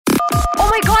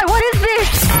my god, what is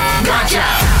this? Gotcha!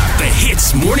 The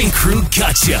HITZ Morning Crew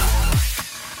Gotcha.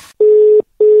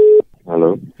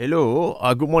 Hello. Hello.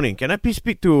 Good morning. Can I please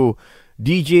speak to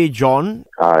DJ John?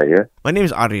 Yeah. My name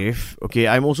is Arif. Okay,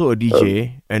 I'm also a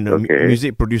DJ and a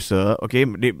music producer. Okay,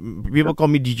 people call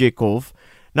me DJ Cov.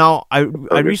 Now, I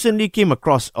recently came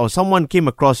across, or someone came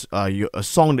across a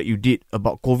song that you did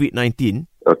about COVID-19.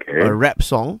 Okay. A rap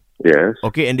song. Yes.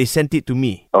 Okay, and they sent it to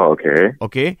me. Oh, okay.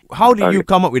 Okay. How did you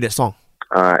come up with that song?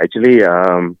 Actually,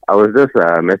 I was just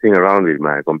messing around with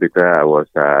my computer. I was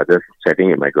just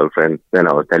chatting with my girlfriend. Then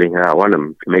I was telling her I want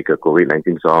to make a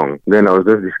COVID-19 song. Then I was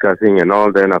just discussing and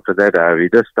all. Then after that, we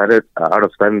just started, out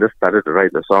of time, just started to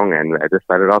write the song. And I just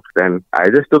started off. Then I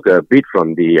just took a beat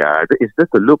from it's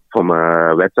just a loop from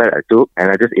a website I took.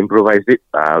 And I just improvised it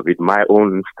with my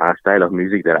own style of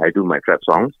music that I do my trap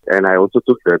songs. And I also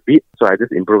took the beat. So I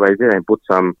just improvised it and put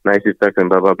some nice effects and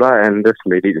blah, blah, blah. And just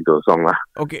made it into a song.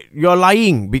 Okay, you're lying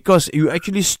because you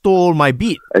actually stole my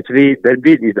beat. Actually, that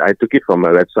beat I took it from a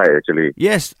website actually.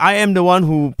 Yes, I am the one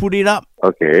who put it up.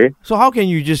 Okay. So how can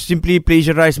you just simply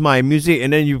plagiarize my music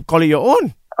and then you call it your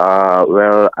own?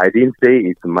 Well, I didn't say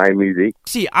it's my music.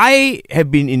 See, I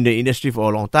have been in the industry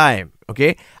for a long time.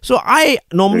 Okay, so I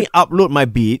normally upload my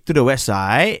beat to the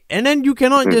website, and then you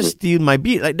cannot just steal my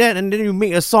beat like that, and then you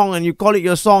make a song and you call it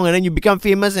your song, and then you become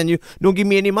famous and you don't give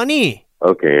me any money.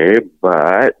 Okay,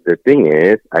 but the thing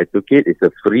is, I took it's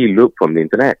a free loop from the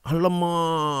internet.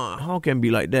 Alamak, how can be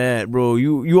like that, bro?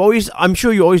 You always, I'm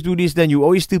sure you always do this, then you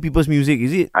always steal people's music,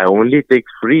 is it? I only take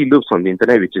free loops from the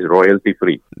internet, which is royalty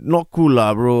free. Not cool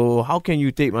lah, bro. How can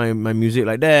you take my music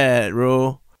like that,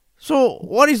 bro? So,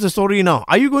 what is the story now?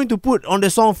 Are you going to put on the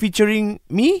song featuring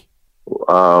me?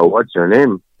 What's your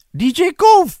name? DJ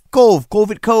Cov.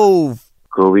 Covid-Cov.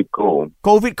 Covid-Cov.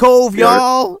 Covid-Cov,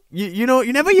 y'all. You know,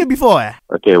 you never hear before, eh?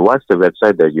 Okay, what's the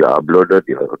website that you uploaded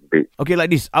your beat? Okay,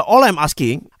 like this. All I'm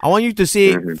asking, I want you to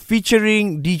say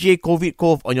featuring DJ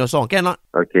Covid-Cov on your song. Cannot?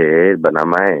 Okay, but I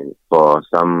mind, for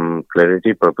some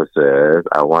clarity purposes,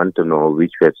 I want to know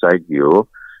which website you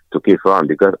took it from,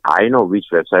 because I know which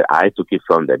website I took it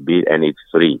from, that beat, and it's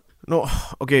free. No,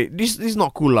 okay, this is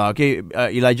not cool lah. Okay,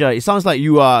 Elijah, it sounds like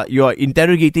you are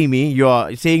interrogating me. You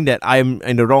are saying that I'm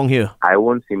in the wrong here. I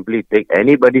won't simply take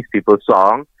people's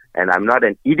song, and I'm not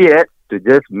an idiot to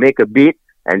just make a beat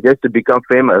and just to become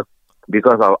famous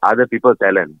because of other people's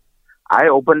talent. I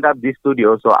opened up this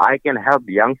studio so I can help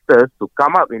youngsters to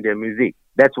come up in their music.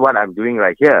 That's what I'm doing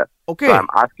right here. Okay. So I'm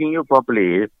asking you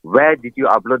properly, where did you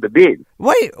upload the beat?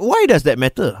 Why does that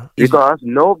matter? Because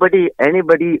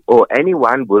anybody or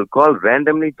anyone will call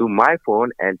randomly to my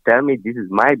phone and tell me this is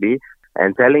my beat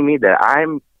and telling me that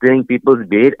I'm playing people's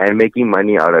beat and making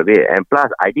money out of it. And plus,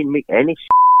 I didn't make any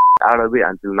out of it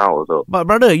until now also. But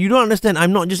brother, you don't understand.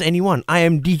 I'm not just anyone. I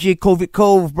am DJ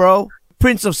Covid-Cov, bro.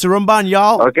 Prince of Seremban,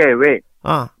 y'all. Okay, wait.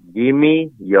 Give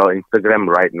me your Instagram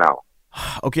right now.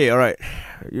 Okay, alright.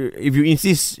 If you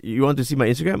insist you want to see my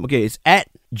Instagram, okay, it's at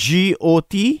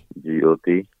GOT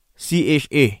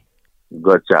CHA.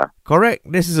 Gotcha. Correct.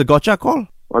 This is a gotcha call.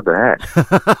 What the heck?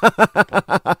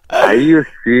 Are you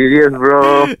serious,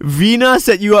 bro? Vina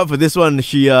set you up for this one.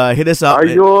 She hit us up.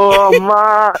 Ayo,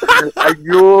 ma.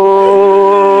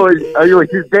 Ayo,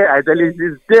 she's dead. I tell you,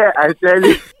 she's dead. I tell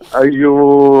you.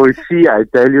 Ayo, I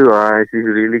tell you, she's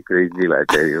really crazy, I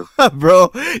tell you.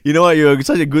 Bro, you know what? You're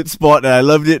such a good sport. And I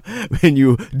loved it when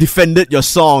you defended your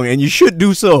song, and you should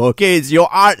do so. Okay, it's your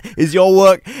art, it's your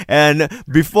work. And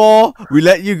before we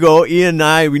let you go, Ian and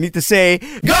I, we need to say,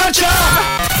 Gotcha!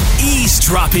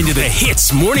 Eavesdrop into the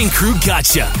HITZ Morning Crew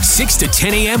Gotcha. 6 to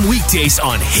 10 a.m. weekdays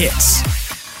on HITZ.